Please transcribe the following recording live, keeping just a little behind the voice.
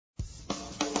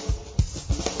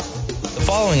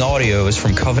following audio is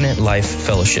from Covenant Life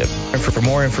Fellowship. And for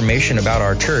more information about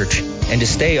our church and to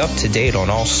stay up to date on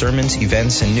all sermons,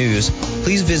 events, and news,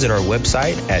 please visit our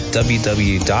website at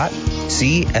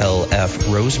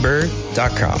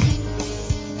www.clfroseburg.com.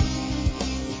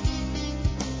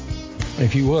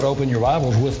 If you would, open your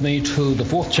Bibles with me to the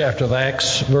 4th chapter of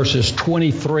Acts, verses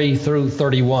 23 through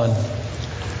 31.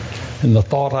 And the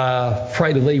thought I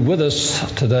pray to leave with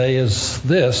us today is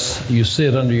this. You see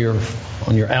it on your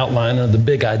outline of the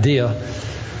big idea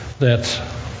that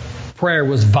prayer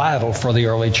was vital for the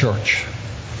early church.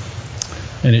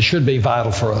 And it should be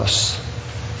vital for us.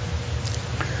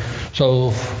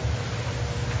 So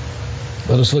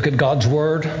let us look at God's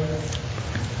Word.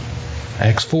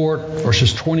 Acts 4,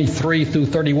 verses 23 through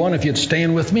 31. If you'd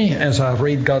stand with me as I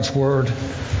read God's Word,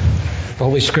 the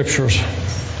Holy Scriptures.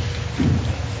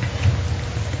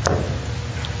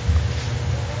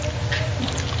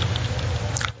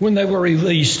 When they were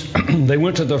released, they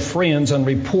went to their friends and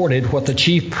reported what the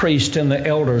chief priest and the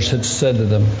elders had said to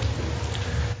them.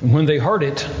 And when they heard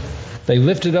it, they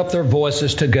lifted up their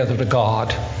voices together to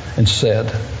God and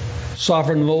said,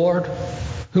 Sovereign Lord,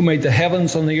 who made the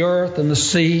heavens and the earth and the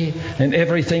sea and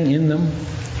everything in them,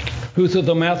 who through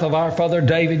the mouth of our father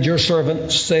David, your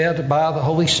servant, said by the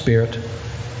Holy Spirit,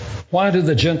 why do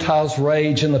the Gentiles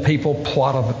rage and the people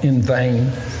plot in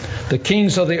vain? The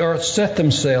kings of the earth set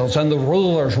themselves, and the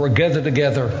rulers were gathered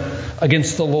together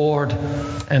against the Lord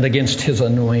and against his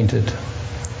anointed.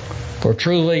 For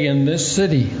truly in this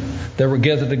city they were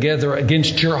gathered together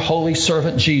against your holy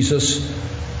servant Jesus,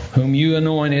 whom you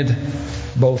anointed,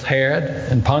 both Herod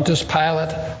and Pontius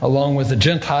Pilate, along with the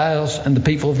Gentiles and the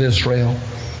people of Israel,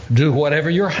 to do whatever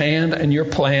your hand and your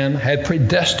plan had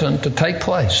predestined to take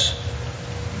place.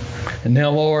 And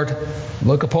now, Lord,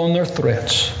 look upon their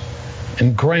threats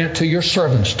and grant to your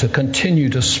servants to continue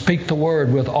to speak the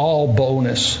word with all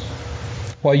boldness,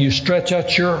 while you stretch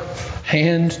out your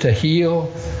hand to heal,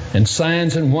 and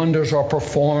signs and wonders are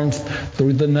performed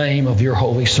through the name of your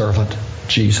holy servant,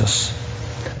 Jesus.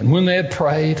 And when they had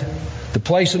prayed, the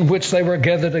place in which they were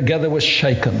gathered together was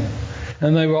shaken,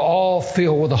 and they were all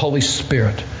filled with the Holy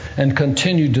Spirit and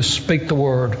continued to speak the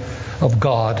word of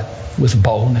God with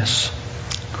boldness.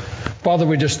 Father,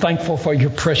 we're just thankful for your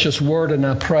precious word, and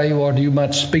I pray, Lord, you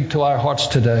might speak to our hearts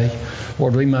today.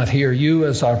 Lord, we might hear you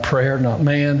as our prayer, not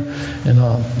man. And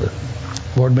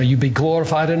Lord, may you be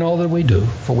glorified in all that we do,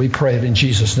 for we pray it in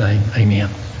Jesus' name. Amen.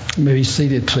 You may be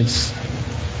seated, please.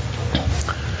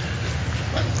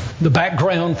 The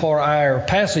background for our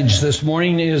passage this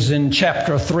morning is in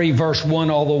chapter 3, verse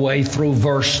 1, all the way through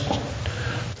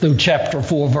chapter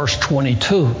 4, verse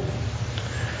 22.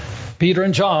 Peter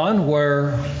and John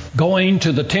were going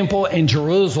to the temple in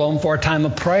Jerusalem for a time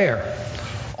of prayer.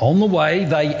 On the way,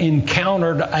 they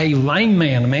encountered a lame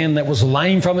man, a man that was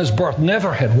lame from his birth,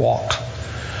 never had walked.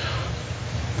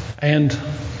 And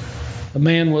the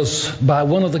man was by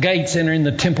one of the gates entering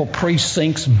the temple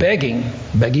precincts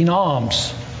begging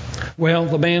alms. Well,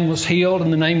 the man was healed in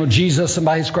the name of Jesus and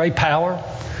by his great power.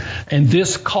 And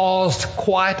this caused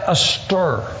quite a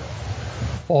stir.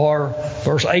 For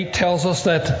verse 8 tells us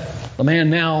that the man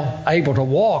now able to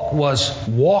walk was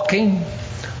walking,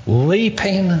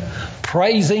 leaping,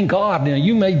 praising God. Now,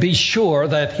 you may be sure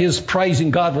that his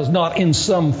praising God was not in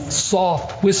some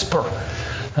soft whisper.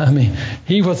 I mean,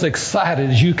 he was excited,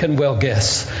 as you can well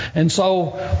guess. And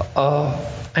so,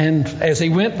 and as he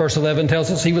went, verse 11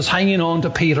 tells us, he was hanging on to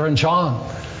Peter and John.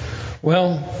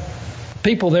 Well,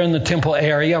 people there in the temple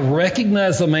area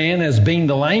recognized the man as being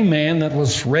the lame man that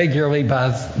was regularly by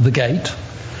the gate.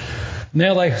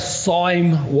 Now they saw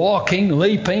him walking,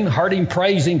 leaping, heard him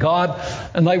praising God,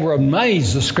 and they were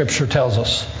amazed, the Scripture tells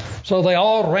us. So they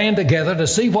all ran together to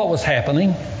see what was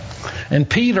happening. And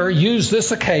Peter used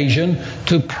this occasion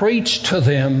to preach to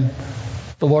them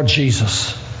the Lord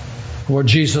Jesus. The Lord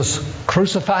Jesus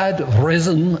crucified,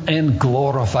 risen, and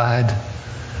glorified.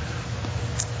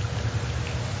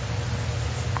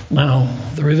 Now,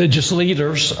 the religious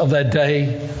leaders of that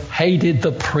day hated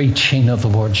the preaching of the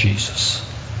Lord Jesus.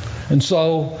 And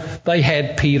so they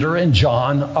had Peter and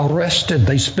John arrested.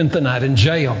 They spent the night in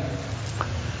jail.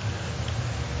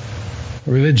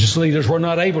 The religious leaders were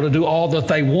not able to do all that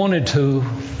they wanted to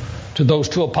those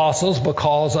two apostles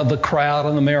because of the crowd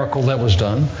and the miracle that was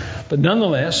done. But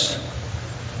nonetheless,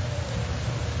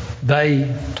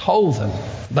 they told them,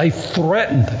 they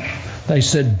threatened them. They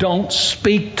said, don't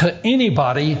speak to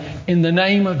anybody in the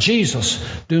name of Jesus.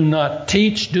 Do not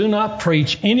teach, do not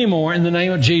preach anymore in the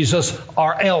name of Jesus,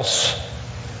 or else.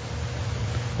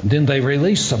 And then they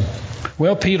released them.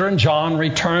 Well, Peter and John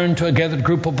returned to a gathered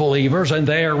group of believers, and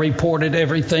there reported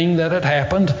everything that had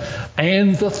happened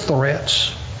and the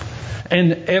threats.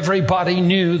 And everybody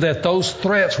knew that those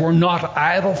threats were not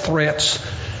idle threats.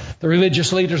 The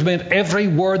religious leaders meant every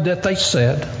word that they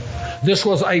said. This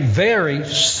was a very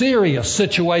serious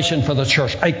situation for the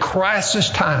church, a crisis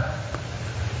time.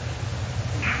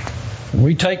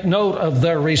 We take note of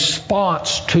their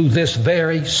response to this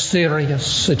very serious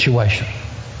situation.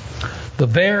 The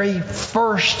very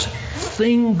first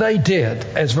thing they did,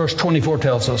 as verse 24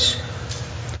 tells us,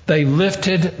 they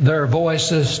lifted their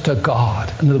voices to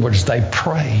God. In other words, they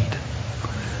prayed.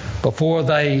 Before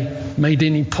they made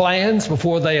any plans,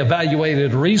 before they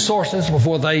evaluated resources,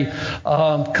 before they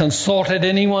consulted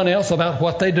anyone else about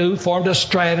what they do, formed a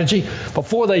strategy,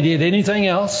 before they did anything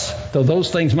else, though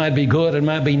those things might be good and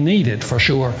might be needed for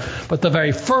sure, but the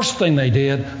very first thing they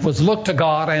did was look to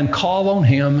God and call on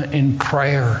Him in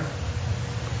prayer.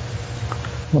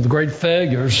 One of the great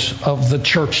failures of the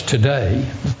church today,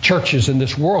 the churches in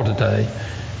this world today,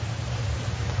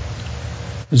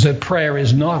 is that prayer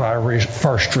is not our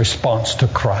first response to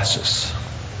crisis.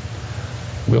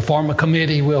 We'll form a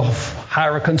committee, we'll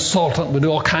hire a consultant, we'll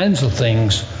do all kinds of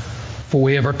things before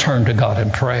we ever turn to God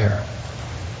in prayer.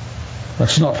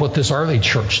 That's not what this early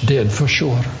church did, for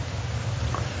sure.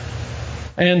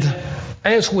 And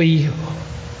as we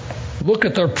look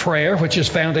at their prayer, which is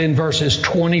found in verses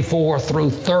 24 through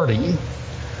 30,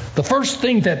 the first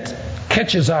thing that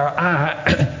catches our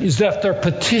eye is that their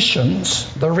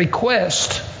petitions, their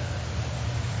requests,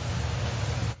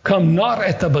 come not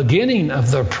at the beginning of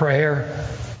their prayer,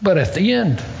 but at the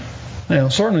end. Now,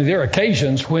 certainly there are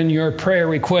occasions when your prayer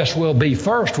request will be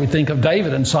first. We think of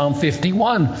David in Psalm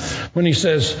 51 when he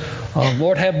says,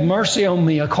 Lord, have mercy on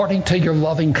me according to your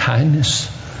loving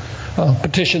kindness.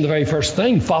 Petition, the very first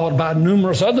thing, followed by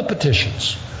numerous other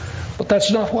petitions. But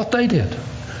that's not what they did.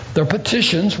 Their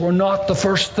petitions were not the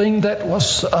first thing that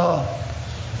was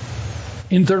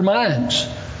in their minds.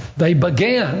 They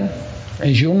began,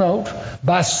 as you'll note,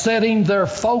 by setting their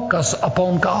focus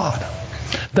upon God.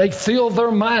 They filled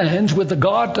their minds with the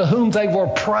God to whom they were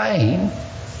praying.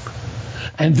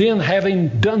 And then,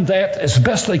 having done that as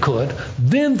best they could,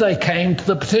 then they came to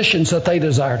the petitions that they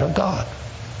desired of God.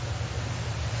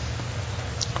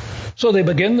 So they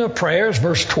begin their prayers,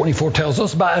 verse 24 tells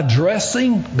us, by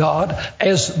addressing God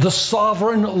as the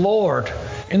sovereign Lord.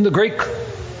 In the Greek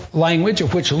language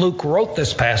of which Luke wrote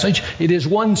this passage, it is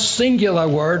one singular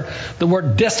word, the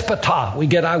word despota. We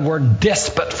get our word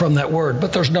despot from that word,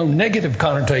 but there's no negative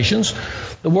connotations.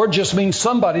 The word just means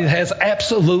somebody that has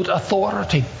absolute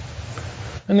authority.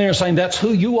 And they're saying that's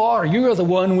who you are. You're the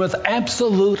one with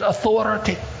absolute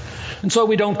authority. And so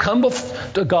we don't come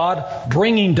to God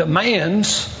bringing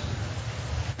demands,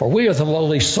 for we are the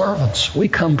lowly servants. We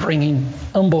come bringing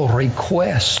humble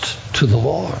request to the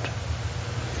Lord.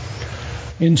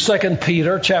 In 2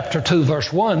 Peter chapter 2,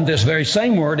 verse 1, this very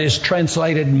same word is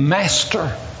translated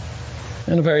master.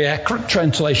 And a very accurate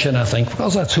translation, I think,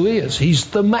 because that's who he is. He's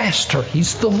the master.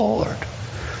 He's the Lord.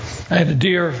 I had a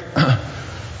dear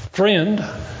friend.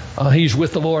 He's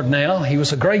with the Lord now. He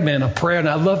was a great man of prayer, and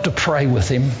I loved to pray with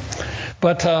him.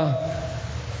 But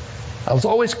I was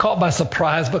always caught by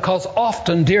surprise because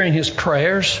often during his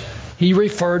prayers, he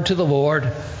referred to the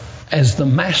Lord as the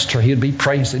Master. He'd be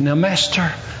praising the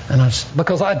Master. And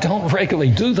because I don't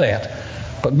regularly do that.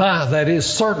 But that is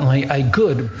certainly a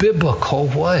good biblical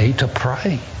way to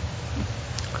pray.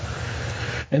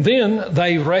 And then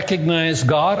they recognize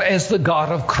God as the God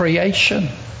of creation.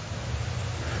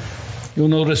 You'll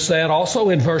notice that also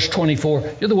in verse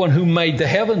 24. You're the one who made the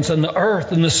heavens and the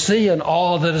earth and the sea and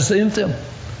all that is in them.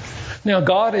 Now,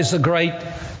 God is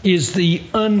the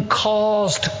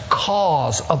uncaused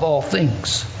cause of all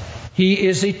things. He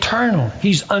is eternal.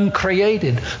 He's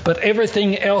uncreated. But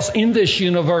everything else in this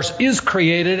universe is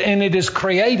created, and it is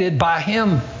created by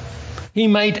Him. He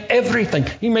made everything.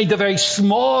 He made the very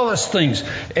smallest things.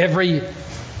 Every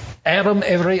atom,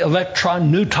 every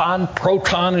electron, neutron,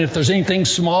 proton, and if there's anything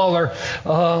smaller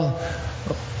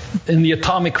in the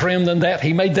atomic realm than that,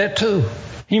 He made that too.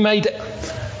 He made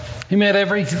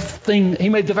everything. He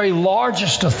made the very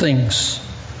largest of things.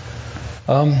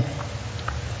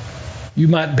 You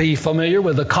might be familiar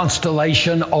with the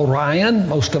constellation Orion.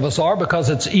 Most of us are, because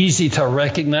it's easy to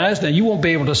recognize. Now, you won't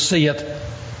be able to see it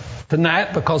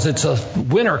tonight because it's a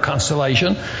winter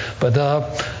constellation. But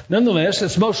nonetheless,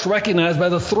 it's most recognized by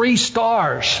the three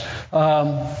stars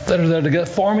that are there together,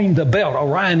 forming the belt.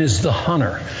 Orion is the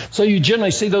hunter. So you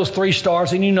generally see those three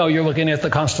stars and you know you're looking at the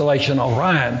constellation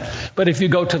Orion. But if you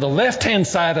go to the left-hand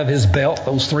side of his belt,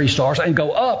 those three stars, and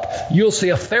go up, you'll see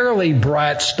a fairly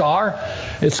bright star.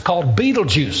 It's called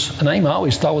Betelgeuse. A name I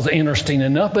always thought was interesting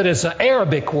enough, but it's an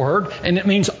Arabic word and it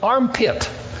means armpit.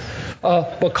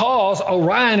 Because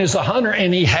Orion is a hunter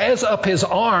and he has up his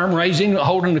arm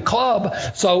holding the club.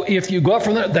 So if you go up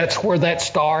from there, that's where that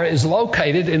star is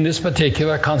located in this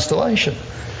particular constellation.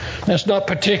 It's not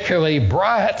particularly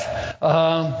bright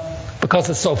because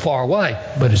it's so far away,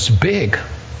 but it's big.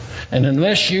 And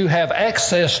unless you have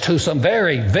access to some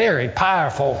very, very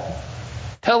powerful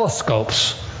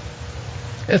telescopes,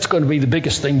 it's going to be the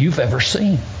biggest thing you've ever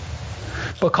seen.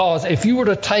 Because if you were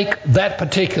to take that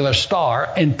particular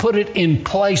star and put it in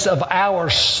place of our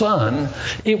sun,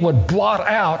 it would blot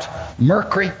out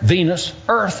Mercury, Venus,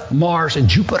 Earth, Mars, and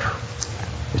Jupiter.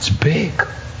 It's big.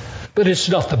 But it's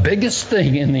not the biggest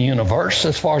thing in the universe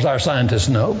as far as our scientists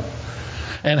know.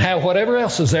 And whatever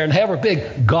else is there and however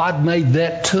big, God made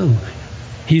that too.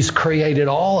 He's created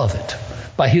all of it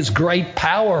by His great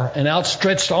power and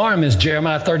outstretched arm, as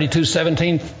Jeremiah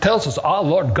 32:17 tells us. Ah,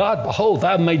 Lord God, behold,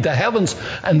 Thou made the heavens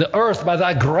and the earth by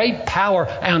Thy great power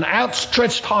and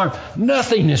outstretched arm.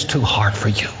 Nothing is too hard for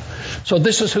You. So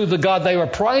this is who the God they were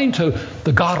praying to,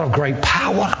 the God of great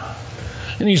power.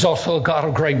 And He's also a God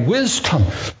of great wisdom,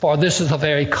 for this is a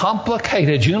very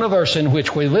complicated universe in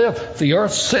which we live. The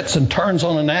earth sits and turns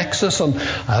on an axis, and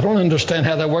I don't understand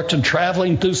how that works in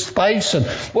traveling through space. And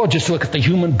well, just look at the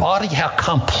human body, how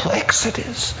complex it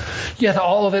is. Yet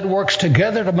all of it works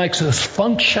together to make us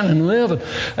function and live.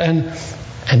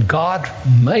 And God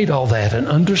made all that and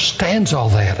understands all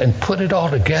that and put it all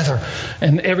together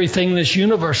and everything in this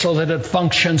universe so that it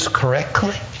functions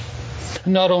correctly.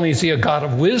 Not only is He a God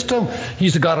of wisdom,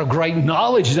 He's a God of great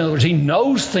knowledge. In other words, He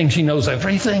knows things. He knows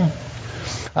everything.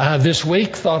 This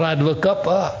week, thought I'd look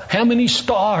up how many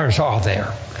stars are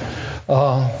there.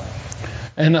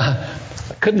 And I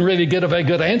couldn't really get a very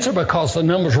good answer because the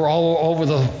numbers were all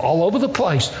over the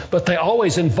place. But they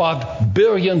always involved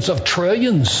billions of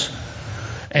trillions.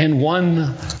 And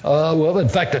one, in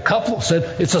fact, a couple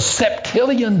said it's a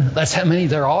septillion. That's how many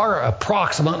there are,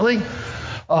 approximately.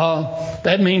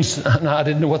 That means, I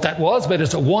didn't know what that was, but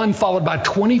it's a 1 followed by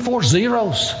 24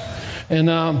 zeros. And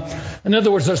in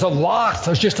other words, there's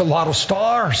just a lot of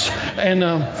stars.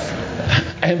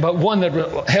 But one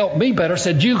that helped me better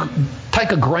said, you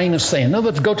take a grain of sand. In other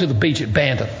words, go to the beach at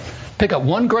Bandon. Pick up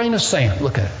one grain of sand.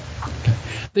 Look at it. Okay.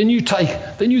 Then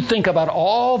you think about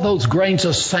all those grains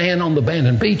of sand on the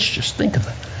Bandon Beach. Just think of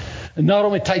it. And not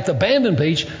only take the Bandon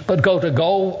Beach, but go to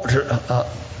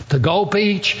Gold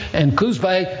Beach and Coos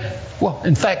Bay. Well,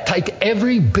 in fact, take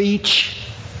every beach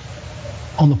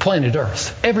on the planet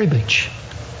Earth. Every beach.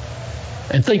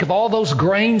 And think of all those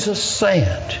grains of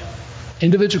sand.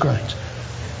 Individual grains.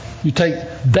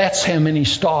 That's how many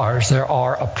stars there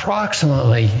are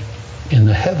approximately in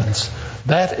the heavens.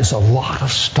 That is a lot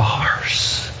of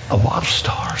stars. A lot of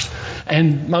stars.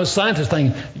 And most scientists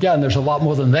think, yeah, and there's a lot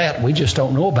more than that. We just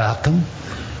don't know about them.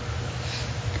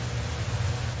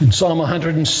 In Psalm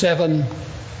 107,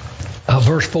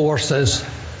 verse 4 says,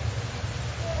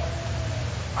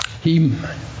 He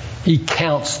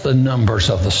counts the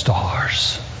numbers of the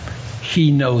stars.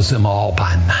 He knows them all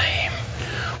by name.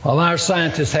 Well, our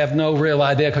scientists have no real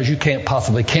idea because you can't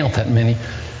possibly count that many.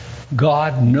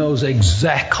 God knows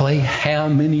exactly how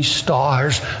many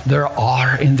stars there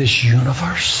are in this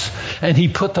universe. And He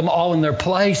put them all in their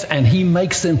place and He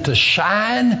makes them to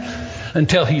shine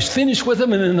until He's finished with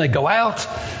them, and then they go out.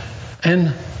 And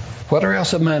whatever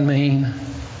else it might mean,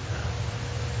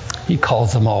 He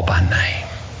calls them all by name.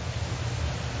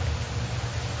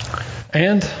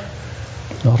 And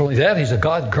not only that, He's a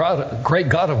great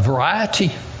God of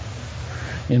variety.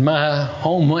 In my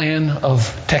homeland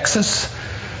of Texas,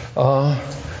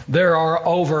 there are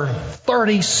over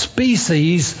 30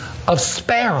 species of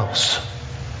sparrows.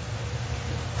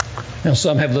 Now,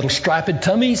 some have little striped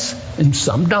tummies and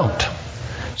some don't.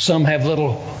 Some have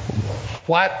little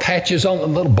white patches on the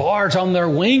little bars on their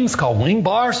wings called wing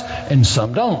bars, and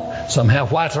some don't. Some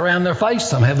have whites around their face.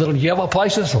 Some have little yellow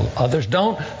places. Others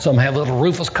don't. Some have little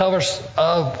rufous covers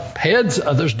heads.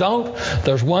 Others don't.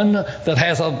 There's one that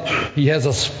has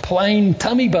a plain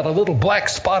tummy but a little black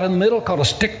spot in the middle called a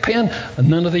stick pin, and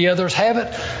none of the others have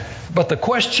it. But the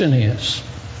question is,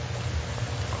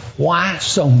 why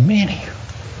so many?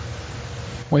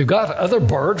 We've got other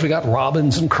birds. We've got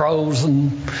robins and crows.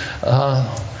 And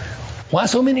why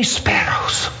so many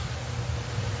sparrows?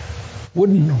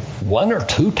 Wouldn't one or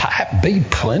two type be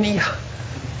plenty?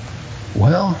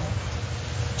 Well,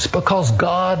 it's because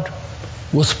God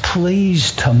was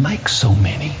pleased to make so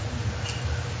many.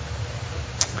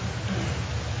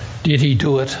 Did He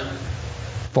do it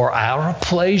for our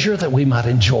pleasure that we might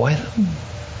enjoy them?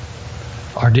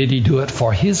 Or did He do it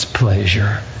for His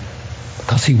pleasure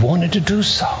because He wanted to do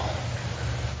so?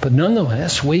 But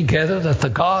nonetheless, we gather that the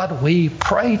God we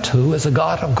pray to is a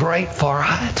God of great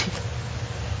variety.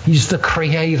 He's the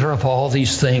creator of all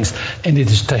these things, and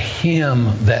it is to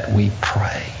Him that we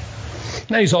pray.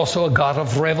 Now, He's also a God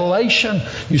of revelation.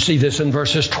 You see this in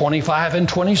verses 25 and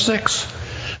 26.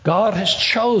 God has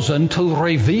chosen to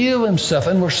reveal Himself,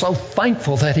 and we're so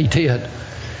thankful that He did.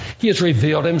 He has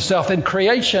revealed Himself in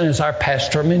creation, as our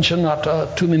pastor mentioned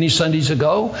not too many Sundays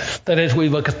ago, that as we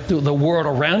look at the world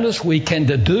around us, we can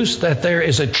deduce that there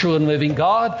is a true and living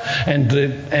God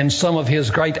and some of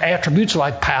His great attributes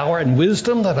like power and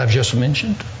wisdom that I've just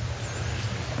mentioned.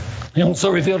 He also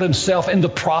revealed Himself in the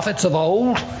prophets of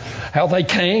old, how they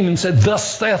came and said,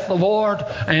 "Thus saith the Lord,"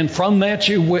 and from that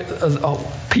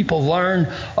people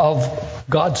learn of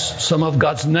some of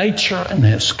God's nature and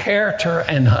His character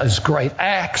and His great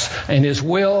acts and His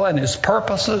will and His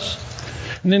purposes.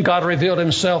 And then God revealed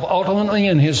Himself ultimately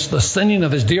in the sending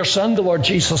of His dear Son, the Lord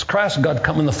Jesus Christ, God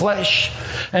come in the flesh,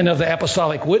 and of the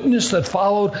apostolic witness that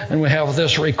followed. And we have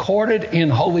this recorded in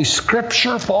Holy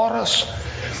Scripture for us.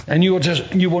 And you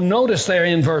will notice there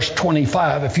in verse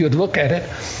 25, if you would look at it,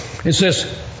 it says,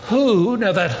 "Who,"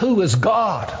 now that "who" is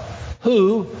God,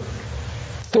 "who,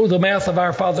 through the mouth of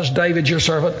our fathers David, your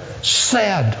servant,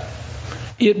 said."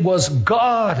 It was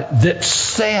God that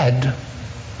said.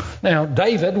 Now,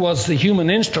 David was the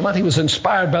human instrument. He was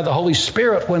inspired by the Holy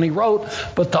Spirit when he wrote,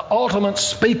 but the ultimate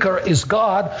speaker is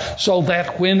God, so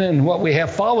that and what we have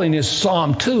following is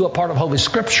Psalm 2, a part of Holy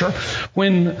Scripture.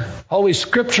 When Holy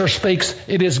Scripture speaks,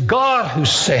 it is God who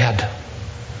said.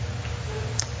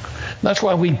 That's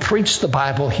why we preach the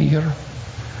Bible here.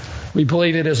 We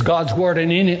believe it is God's Word,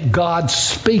 and in it God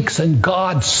speaks and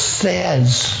God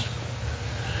says.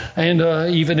 And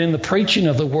even in the preaching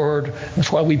of the Word,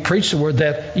 that's why we preach the Word,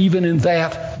 that even in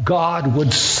that God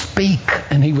would speak,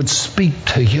 and He would speak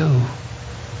to you.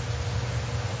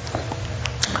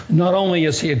 Not only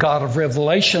is He a God of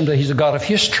revelation, but He's a God of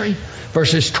history.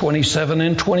 Verses 27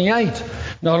 and 28.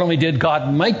 Not only did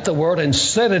God make the Word and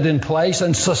set it in place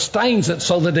and sustains it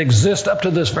so that it exists up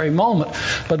to this very moment,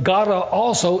 but God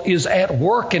also is at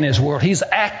work in His world. He's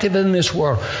active in this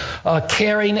world,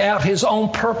 carrying out His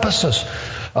own purposes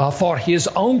for His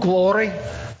own glory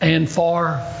and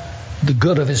for the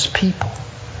good of His people.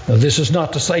 Now, this is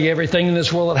not to say everything in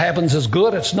this world that happens is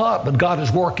good. It's not. But God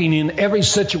is working in every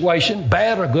situation,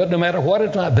 bad or good, no matter what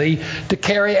it might be, to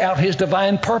carry out His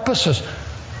divine purposes.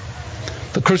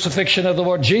 The crucifixion of the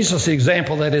Lord Jesus, the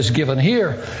example that is given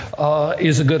here,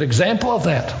 is a good example of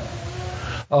that.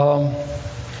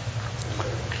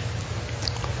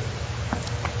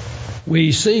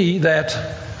 We see that,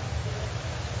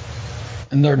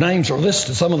 and their names are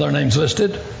listed, some of their names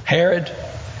listed, Herod,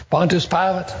 Pontius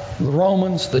Pilate, the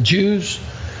Romans, the Jews.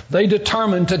 They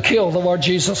determined to kill the Lord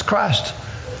Jesus Christ.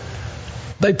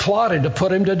 They plotted to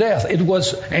put Him to death.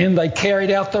 And they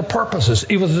carried out their purposes.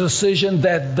 It was a decision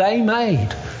that they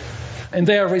made. And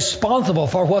they are responsible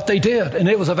for what they did. And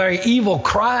it was a very evil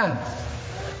crime.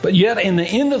 But yet, in the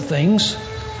end of things,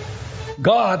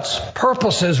 God's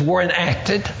purposes were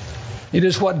enacted. It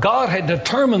is what God had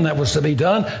determined that was to be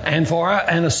done, and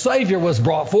a Savior was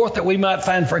brought forth that we might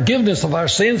find forgiveness of our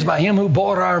sins by Him who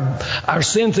bore our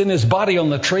sins in His body on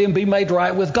the tree and be made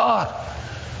right with God.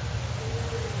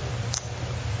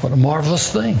 What a marvelous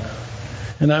thing.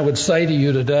 And I would say to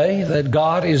you today that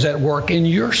God is at work in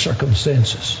your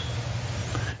circumstances.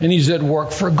 And He's at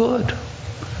work for good,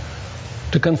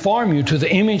 to conform you to the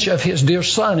image of His dear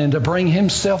Son and to bring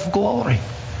Himself glory.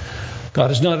 God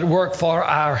is not at work for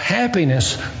our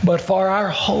happiness, but for our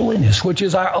holiness, which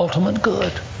is our ultimate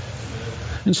good.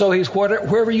 And so He's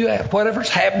wherever you're at, whatever's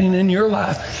happening in your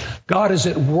life, God is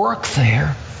at work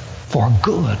there for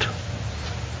good.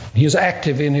 He is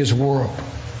active in His world.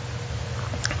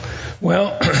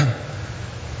 Well,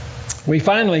 we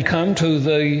finally come to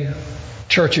the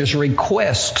church's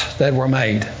requests that were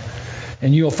made.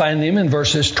 And you'll find them in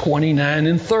verses 29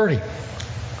 and 30.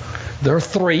 There are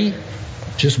three.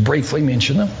 Just briefly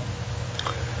mention them.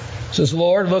 It says,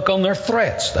 "Lord, look on their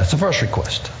threats." That's the first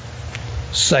request.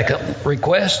 Second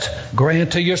request,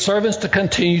 "Grant to your servants to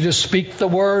continue to speak the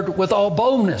word with all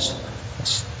boldness."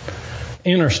 That's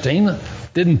interesting.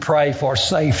 Didn't pray for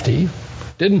safety.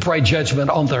 Didn't pray judgment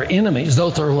on their enemies.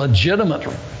 Those are legitimate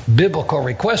biblical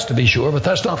requests, to be sure, but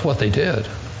that's not what they did.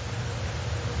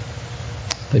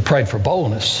 They prayed for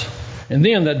boldness. And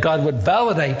then that God would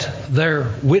validate their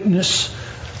witness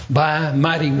by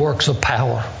mighty works of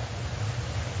power.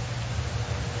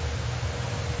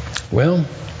 Well,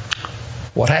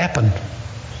 what happened?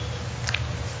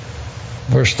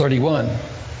 Verse 31.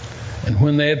 "And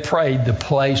when they had prayed, the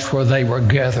place where they were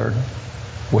gathered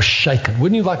was shaken.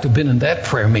 Wouldn't you like to have been in that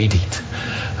prayer meeting?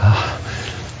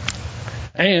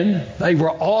 And they were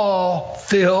all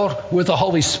filled with the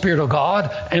Holy Spirit of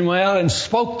God and went out and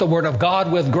spoke the word of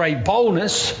God with great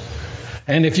boldness.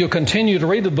 And if you continue to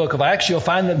read the book of Acts, you'll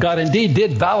find that God indeed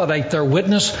did validate their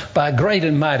witness by great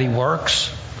and mighty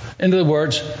works. In other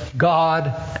words,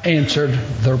 God answered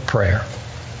their prayer.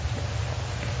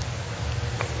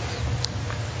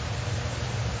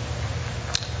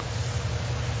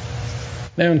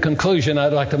 Now, in conclusion,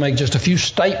 I'd like to make just a few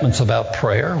statements about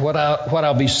prayer. What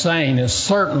I'll be saying is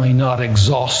certainly not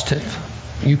exhaustive.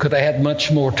 You could add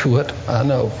much more to it, I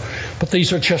know. But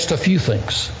these are just a few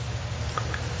things.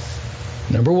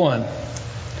 Number one,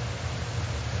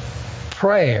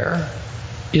 prayer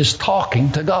is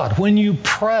talking to God. When you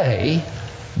pray,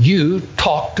 you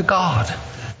talk to God.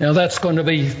 Now, that's going to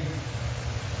be,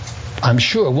 I'm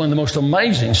sure, one of the most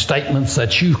amazing statements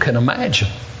that you can imagine.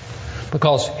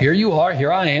 Because here you are,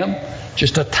 here I am,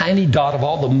 just a tiny dot of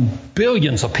all the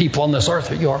billions of people on this earth.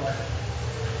 Here you are.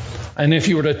 And if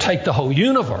you were to take the whole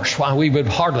universe, why, we would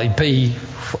hardly be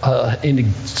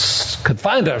could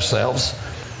find ourselves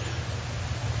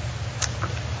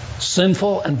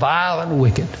sinful and vile and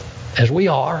wicked as we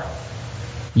are.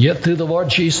 Yet through the Lord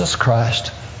Jesus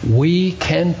Christ, we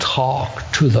can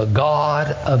talk to the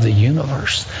God of the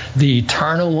universe, the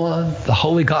eternal one, the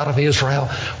holy God of Israel.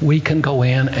 We can go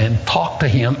in and talk to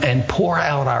him and pour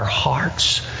out our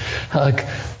hearts,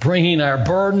 bringing our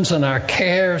burdens and our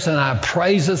cares and our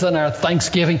praises and our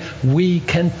thanksgiving. We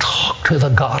can talk to the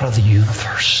God of the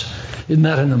universe. Isn't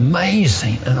that an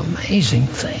amazing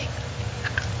thing?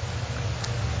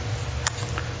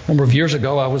 A number of years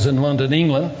ago, I was in London,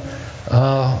 England.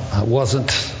 I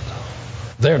wasn't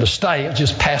there to stay,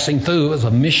 just passing through as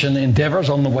a mission endeavor. I was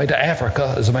on the way to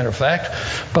Africa, as a matter of fact.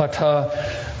 But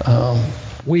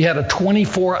we had a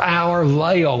 24-hour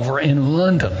layover in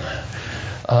London.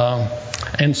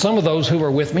 And some of those who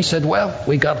were with me said, well,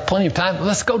 we got plenty of time.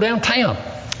 Let's go downtown.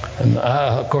 And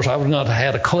of course, I would not have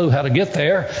had a clue how to get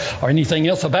there or anything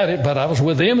else about it, but I was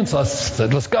with them, and so I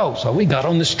said, let's go. So we got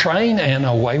on this train, and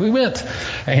away we went.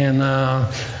 And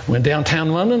went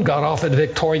downtown London, got off at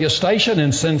Victoria Station,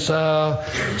 and since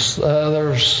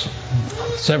there's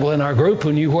several in our group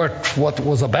who knew what it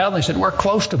was about, they said, we're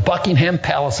close to Buckingham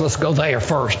Palace, let's go there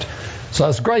first. So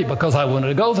that's great, because I wanted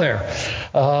to go there.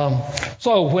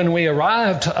 So when we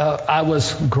arrived, I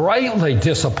was greatly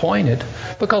disappointed,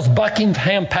 because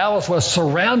Buckingham Palace was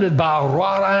surrounded by a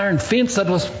wrought iron fence that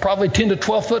was probably 10 to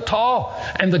 12 foot tall,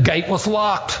 and the gate was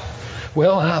locked.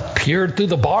 Well, I peered through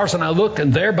the bars and I looked,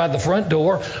 and there by the front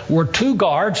door were two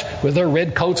guards with their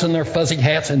red coats and their fuzzy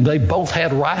hats, and they both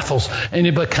had rifles. And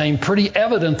it became pretty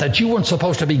evident that you weren't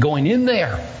supposed to be going in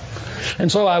there.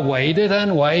 And so I waited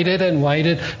and waited and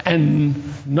waited, and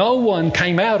no one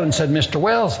came out and said, Mr.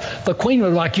 Wells, the Queen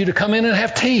would like you to come in and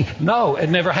have tea. No, it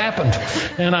never happened.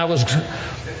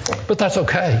 But that's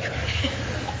okay,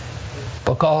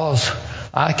 because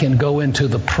I can go into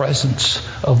the presence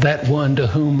of that one to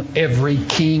whom every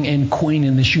king and queen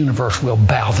in this universe will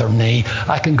bow their knee.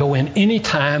 I can go in any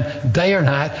time, day or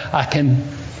night. I can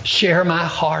share my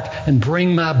heart and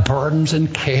bring my burdens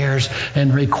and cares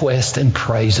and requests and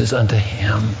praises unto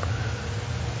him.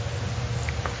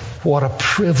 What a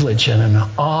privilege and an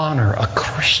honor a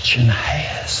Christian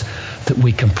has, that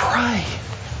we can pray.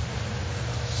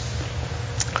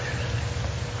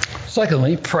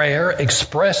 Secondly, prayer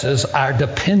expresses our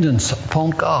dependence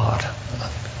upon God.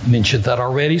 I mentioned that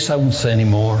already, so I won't say any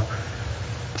more.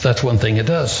 But that's one thing it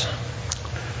does.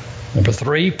 Number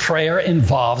three, prayer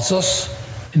involves us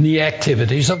in the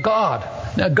activities of God.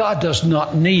 Now, God does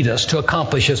not need us to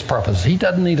accomplish his purpose. He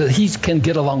doesn't need us. He can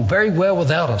get along very well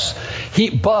without us.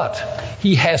 But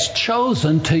he has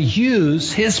chosen to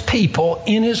use his people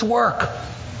in his work.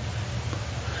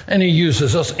 And he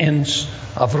uses us in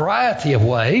a variety of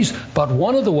ways, but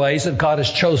one of the ways that God has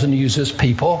chosen to use his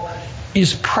people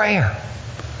is prayer.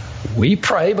 We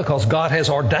pray because God has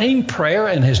ordained prayer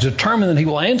and has determined that he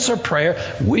will answer prayer.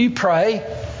 We pray.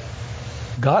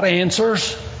 God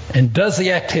answers and does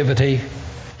the activity.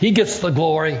 He gets the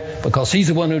glory because he's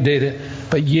the one who did it,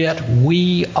 but yet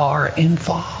we are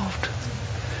involved.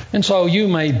 And so you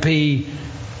may be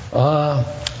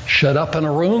shut up in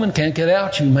a room and can't get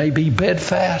out. You may be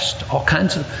bedfast, all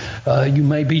kinds of, you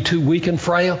may be too weak and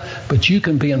frail, but you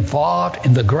can be involved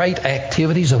in the great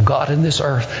activities of God in this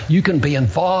earth. You can be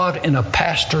involved in a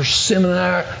pastor's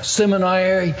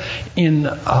seminary in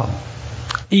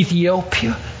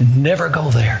Ethiopia. Never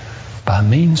go there by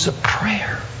means of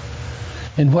prayer.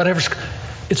 And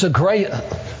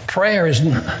prayer is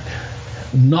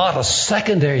not a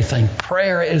secondary thing.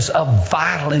 Prayer is of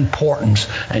vital importance,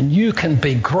 and you can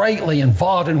be greatly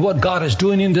involved in what God is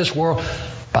doing in this world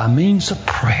by means of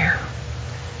prayer.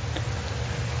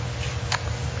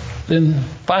 Then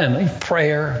finally,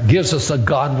 prayer gives us a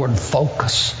Godward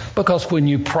focus, because when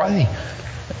you pray,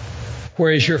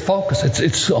 where is your focus?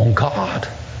 It's on God.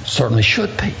 It certainly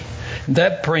should be.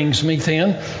 That brings me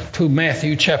then to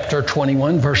Matthew chapter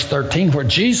 21, verse 13, where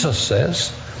Jesus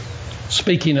says,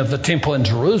 speaking of the temple in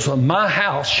Jerusalem, my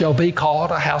house shall be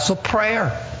called a house of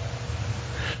prayer.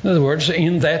 In other words,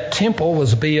 in that temple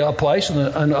was be a place,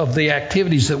 and of the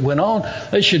activities that went on,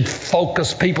 they should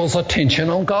focus people's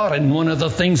attention on God. And one of the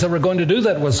things that were going to do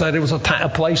that was that it was a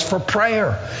place for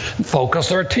prayer. Focus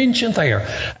their attention there.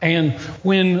 And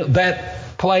when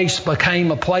that place became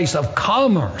a place of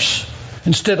commerce,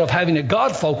 instead of having a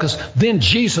God focus, then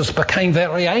Jesus became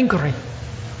very angry.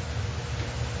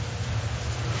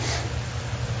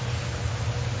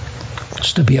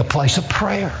 It's to be a place of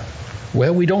prayer.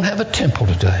 Well, we don't have a temple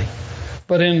today.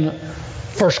 But in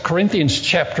 1 Corinthians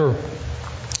chapter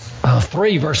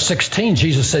 3, verse 16,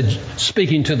 Jesus said,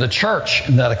 speaking to the church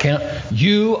in that account,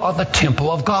 you are the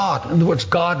temple of God. In other words,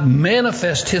 God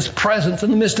manifests His presence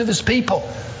in the midst of His people.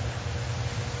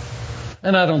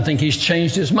 And I don't think He's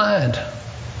changed His mind.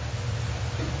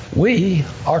 We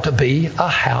are to be a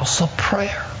house of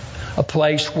prayer, a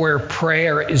place where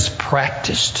prayer is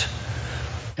practiced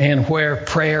and where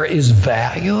prayer is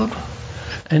valued,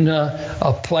 and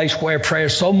a place where prayer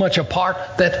is so much a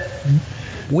part that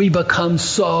we become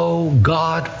so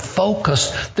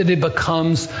God-focused that it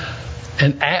becomes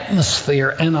an atmosphere,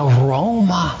 an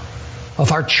aroma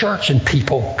of our church, and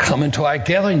people come into our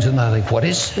gatherings and they think, what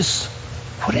is this?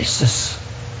 What is this?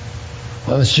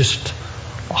 Well, it's just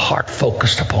a heart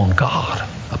focused upon God,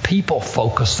 a people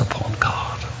focused upon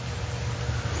God.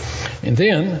 And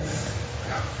then,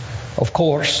 of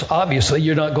course, obviously,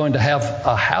 you're not going to have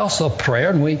a house of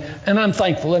prayer. And I'm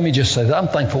thankful, let me just say that, I'm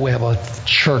thankful we have a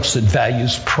church that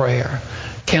values prayer,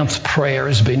 counts prayer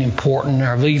as being important.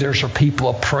 Our leaders are people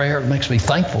of prayer. It makes me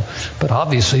thankful. But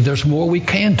obviously, there's more we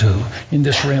can do in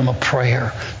this realm of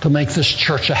prayer to make this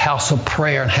church a house of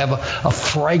prayer and have a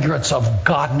fragrance of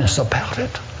godness about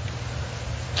it.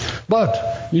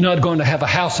 But you're not going to have a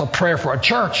house of prayer for a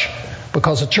church,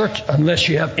 because a church, unless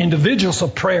you have individuals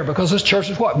of prayer, because this church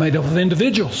is what? Made up of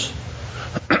individuals.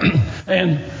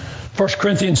 And 1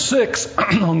 Corinthians 6,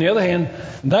 on the other hand,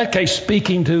 in that case,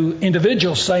 speaking to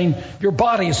individuals, saying your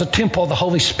body is a temple of the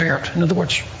Holy Spirit. In other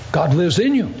words, God lives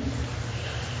in you.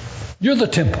 You're the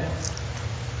temple.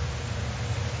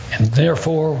 And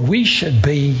therefore, we should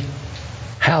be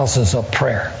houses of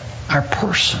prayer. Our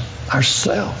person,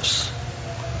 ourselves.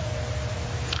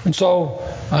 And so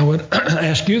I would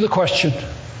ask you the question,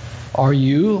 are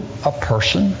you a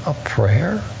person of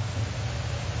prayer?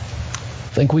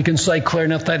 I think we can say clear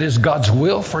enough that is God's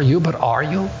will for you, but are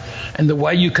you? And the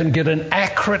way you can get an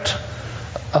accurate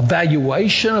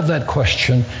evaluation of that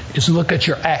question is look at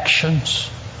your actions.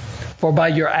 For by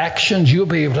your actions, you'll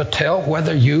be able to tell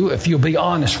whether you, if you'll be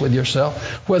honest with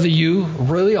yourself, whether you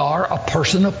really are a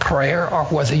person of prayer or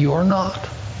whether you are not.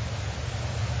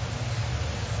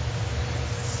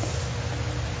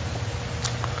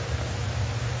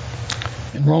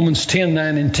 In Romans 10,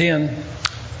 9 and 10,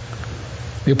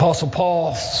 the Apostle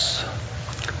Paul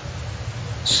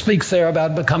speaks there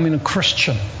about becoming a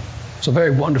Christian. It's a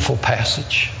very wonderful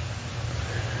passage.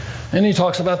 And he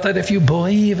talks about that if you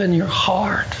believe in your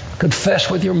heart, confess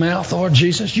with your mouth, Lord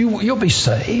Jesus, you'll be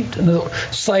saved. And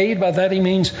saved, by that he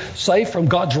means saved from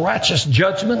God's righteous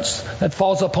judgments that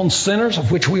falls upon sinners,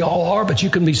 of which we all are, but you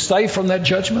can be saved from that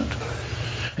judgment.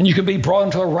 And you can be brought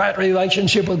into a right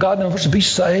relationship with God, in other words, to be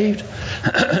saved.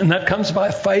 And that comes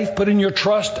by faith, putting your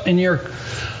trust and your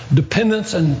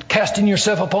dependence and casting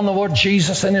yourself upon the Lord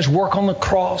Jesus and His work on the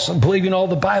cross and believing all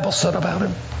the Bible said about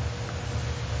Him.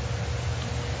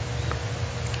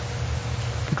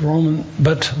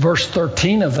 But verse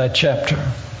 13 of that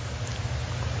chapter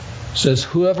says,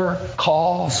 whoever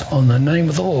calls on the name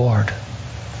of the Lord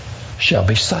shall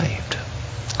be saved.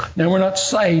 Now, we're not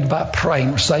saved by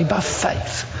praying. We're saved by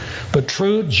faith. But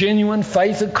true, genuine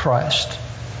faith in Christ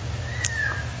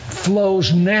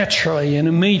flows naturally and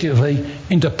immediately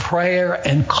into prayer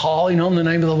and calling on the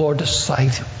name of the Lord to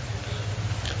save you.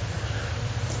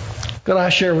 Could I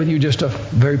share with you just a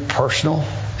very personal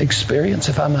experience,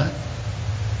 if I might?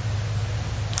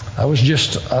 I was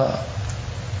just a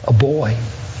boy,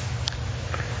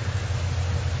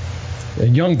 a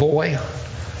young boy,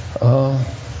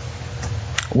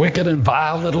 wicked and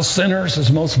vile little sinners, as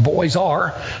most boys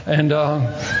are. And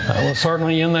I was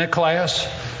certainly in that class.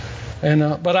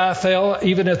 But I fell,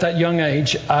 even at that young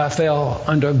age, I fell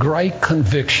under great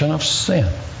conviction of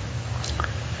sin.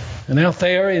 And out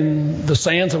there in the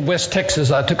sands of West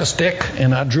Texas, I took a stick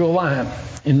and I drew a line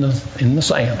in the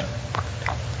sand.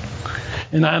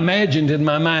 And I imagined in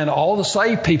my mind all the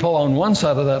saved people on one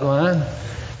side of that line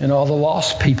and all the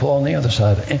lost people on the other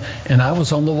side. And I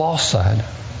was on the lost side.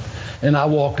 And I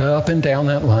walked up and down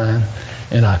that line,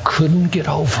 and I couldn't get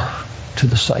over to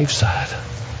the safe side.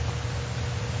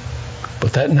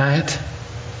 But that night,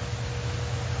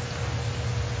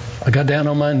 I got down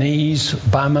on my knees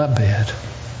by my bed.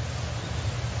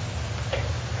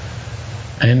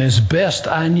 And as best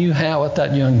I knew how at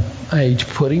that young age,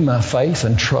 putting my faith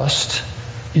and trust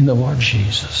in the Lord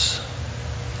Jesus,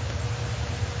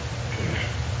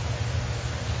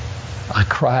 I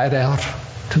cried out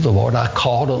to the Lord. I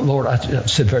called on the Lord. I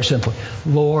said very simply,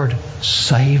 Lord,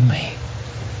 save me.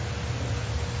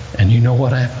 And you know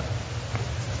what happened?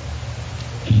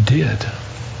 He did.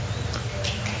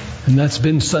 And that's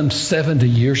been some 70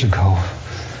 years ago.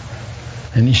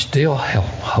 And He still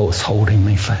was holding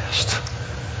me fast.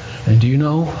 And do you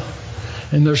know?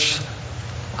 And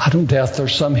I don't doubt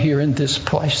there's some here in this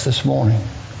place this morning.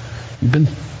 You've been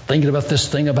thinking about this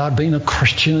thing about being a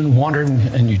Christian and wondering,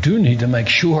 and you do need to make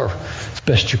sure as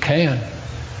best you can.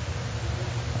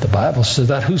 The Bible says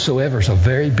that whosoever is a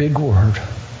very big word.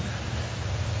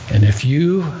 And if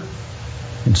you,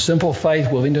 in simple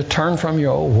faith, willing to turn from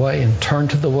your old way and turn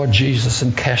to the Lord Jesus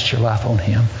and cast your life on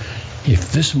Him,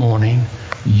 if this morning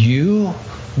you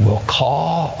will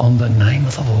call on the name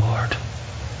of the Lord,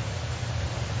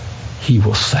 He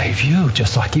will save you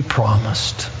just like He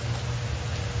promised.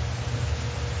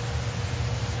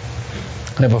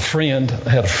 I have a friend,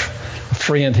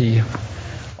 he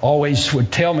always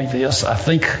would tell me this. I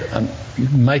think, you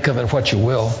can make of it what you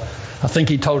will. I think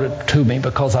he told it to me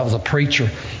because I was a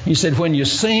preacher. He said, when you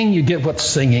sing, you get what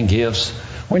singing gives.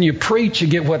 When you preach, you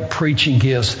get what preaching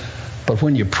gives. But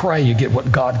when you pray, you get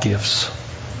what God gives.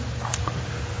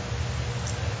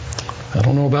 I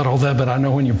don't know about all that, but I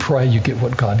know when you pray, you get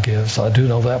what God gives. I do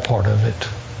know that part of it.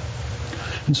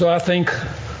 And so I think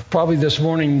probably this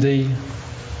morning the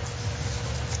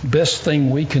best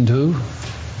thing we can do,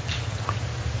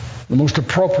 the most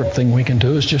appropriate thing we can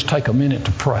do, is just take a minute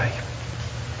to pray.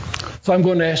 So I'm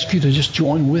going to ask you to just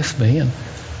join with me and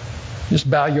just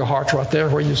bow your hearts right there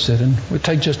where you're sitting. We'll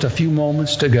take just a few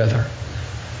moments together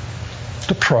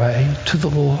to pray to the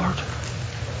Lord.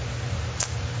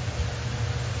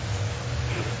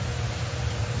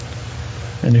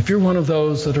 And if you're one of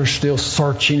those that are still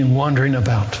searching and wondering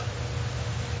about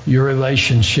your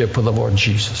relationship with the Lord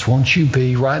Jesus, won't you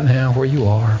be right now where you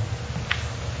are?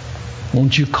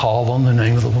 Won't you call on the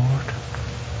name of the Lord?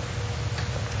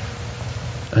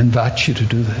 I invite you to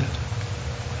do that.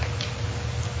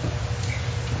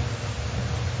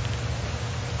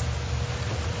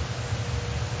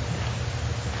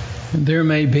 And there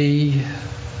may be,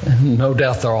 and no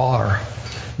doubt there are,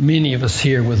 many of us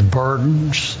here with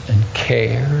burdens and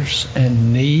cares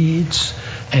and needs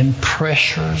and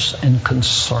pressures and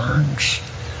concerns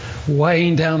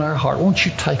weighing down our heart. Won't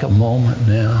you take a moment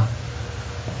now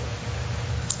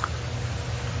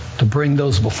to bring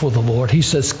those before the Lord? He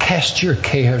says, cast your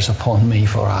cares upon me,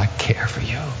 for I care for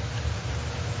you.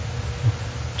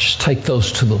 Just take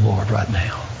those to the Lord right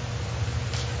now.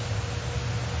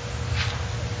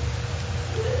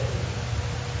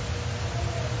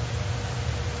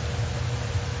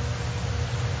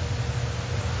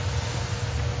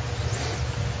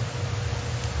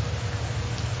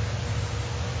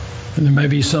 And there may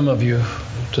be some of you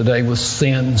today with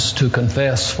sins to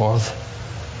confess for.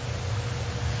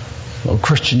 Well,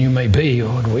 Christian you may be,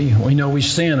 Lord, we know we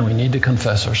sin and we need to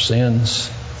confess our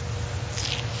sins.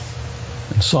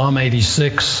 In Psalm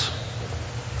 86,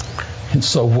 it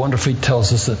so wonderfully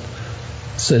tells us that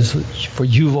it says, for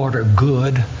you, Lord, are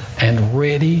good and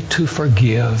ready to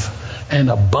forgive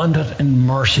and abundant in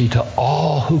mercy to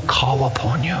all who call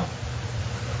upon you.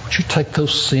 Would you take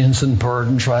those sins and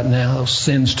burdens right now, those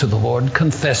sins to the Lord, and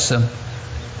confess them.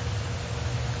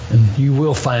 And you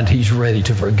will find He's ready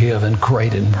to forgive and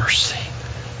great in mercy.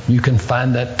 You can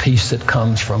find that peace that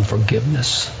comes from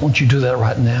forgiveness. Won't you do that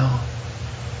right now?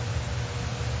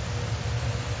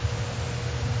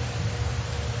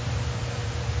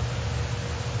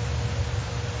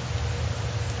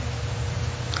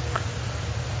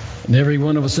 And every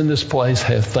one of us in this place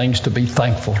have things to be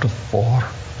thankful for.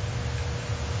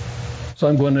 So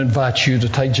I'm going to invite you to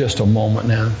take just a moment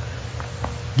now.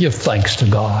 Give thanks to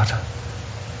God.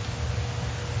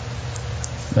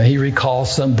 May He recall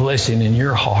some blessing in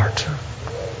your heart.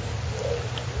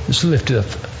 Just lift up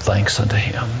thanks unto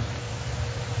Him.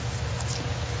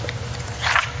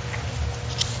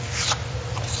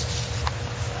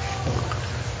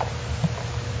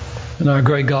 And our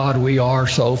great God, we are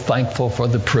so thankful for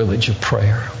the privilege of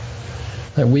prayer,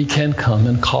 that we can come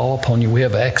and call upon you. We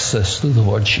have access through the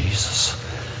Lord Jesus.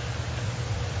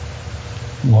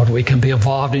 Lord, we can be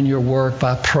involved in your work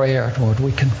by prayer. Lord,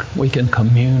 we can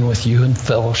commune with you and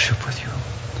fellowship with you.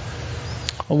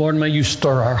 Oh, Lord, may you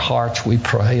stir our hearts, we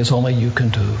pray, as only you can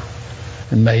do.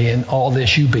 And may in all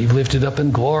this you be lifted up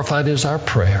and glorified is our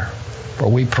prayer. For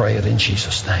we pray it in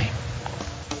Jesus' name.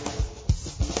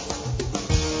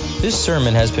 This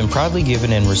sermon has been proudly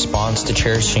given in response to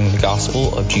cherishing the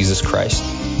gospel of Jesus Christ.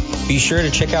 Be sure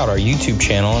to check out our YouTube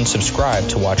channel and subscribe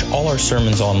to watch all our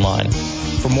sermons online.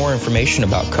 For more information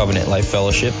about Covenant Life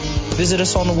Fellowship, visit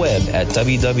us on the web at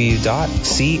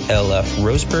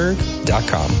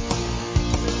www.clfroseburg.com.